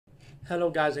Hello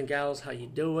guys and gals, how you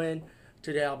doing?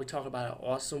 Today I'll be talking about an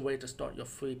awesome way to start your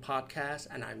free podcast,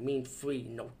 and I mean free,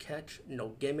 no catch, no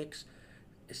gimmicks.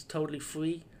 It's totally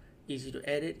free, easy to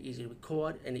edit, easy to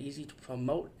record, and easy to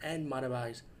promote and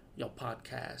monetize your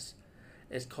podcast.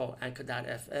 It's called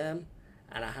Anchor.fm,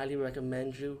 and I highly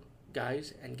recommend you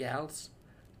guys and gals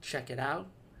check it out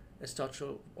and start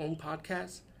your own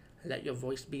podcast and let your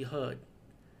voice be heard.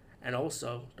 And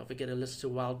also, don't forget to listen to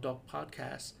Wild Dog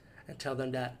Podcast and tell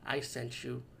them that I sent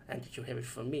you and that you hear it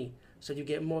from me. So you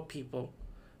get more people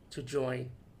to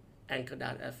join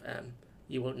Anchor.fm.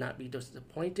 You will not be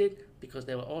disappointed because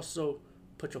they will also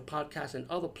put your podcast in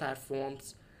other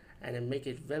platforms and then make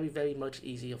it very, very much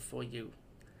easier for you.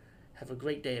 Have a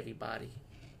great day, everybody.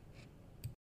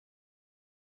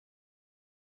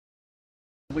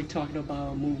 We're talking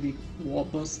about a movie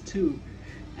Warbus 2,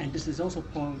 and this is also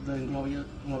part of the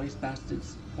Glorious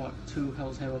Bastards Part 2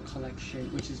 Hell's Hero Collection,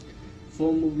 which is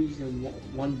 4 movies in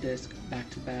one disc back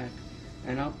to back.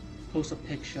 And I'll post a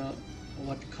picture of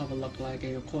what the cover looked like,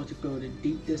 and of course you go to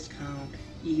deep discount,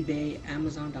 eBay,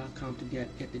 Amazon.com to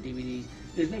get the DVDs.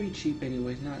 It's very cheap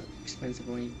anyway, it's not expensive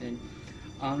or anything.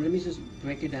 Let me just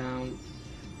break it down.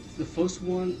 The first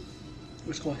one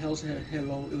was called Hell's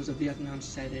Hero. It was a Vietnam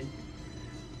setting.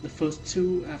 The first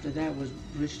 2 after that was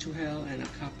Bridge to Hell and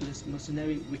Apocalypse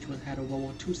Mercenary, which had a World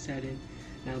War II setting.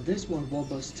 Now this one,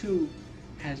 Warbus 2,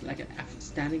 has like an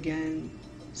Afghanistan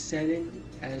setting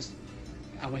as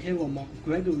our hero Mark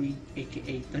Gregory,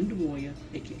 aka Thunder Warrior,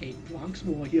 aka Bronx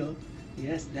Warrior,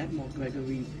 yes, that Mark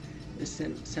Gregory, is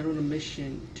sent on a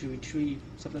mission to retrieve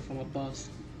something from a bus.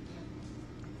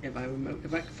 If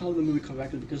I follow the movie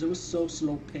correctly, because it was so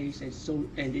slow paced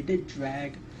and it did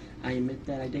drag. I admit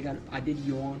that I did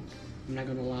yawn. I'm not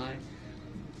gonna lie,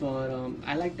 but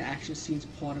I like the action scenes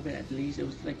part of it. At least it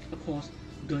was like, of course,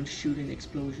 gun shooting,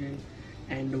 explosion,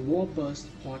 and the Warbus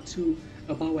Part 2.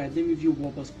 By the way, I did review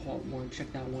Warbus Part 1.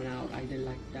 Check that one out. I did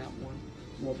like that one,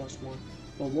 Warbus 1.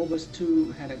 But Warbus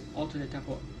 2 had an alternate type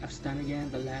of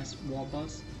Afghanistan, the last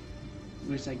Warbus,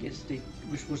 which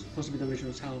which was supposed to be the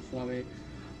original title for it.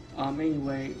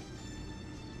 Anyway,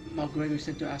 Mark Gregory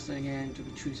sent to Afghanistan to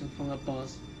retrieve some from the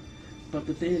bus. But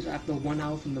the thing is, after 1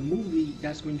 hour from the movie,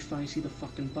 that's when you finally see the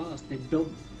fucking bus. They built,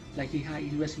 like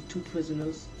he rescued 2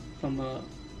 prisoners from a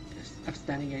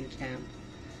Afghanistan camp.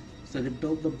 So they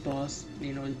built the bus, the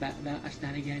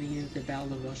Afghanistan, they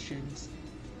battled the Russians.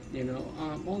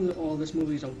 All this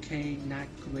movie is okay, not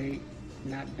great,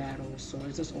 not bad also.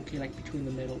 It's just okay, like between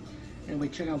the middle. Anyway,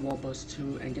 check out Warbus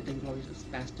 2 and get the Glorious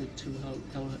Bastard 2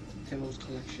 Heroes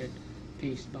Collection.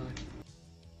 Peace, bye.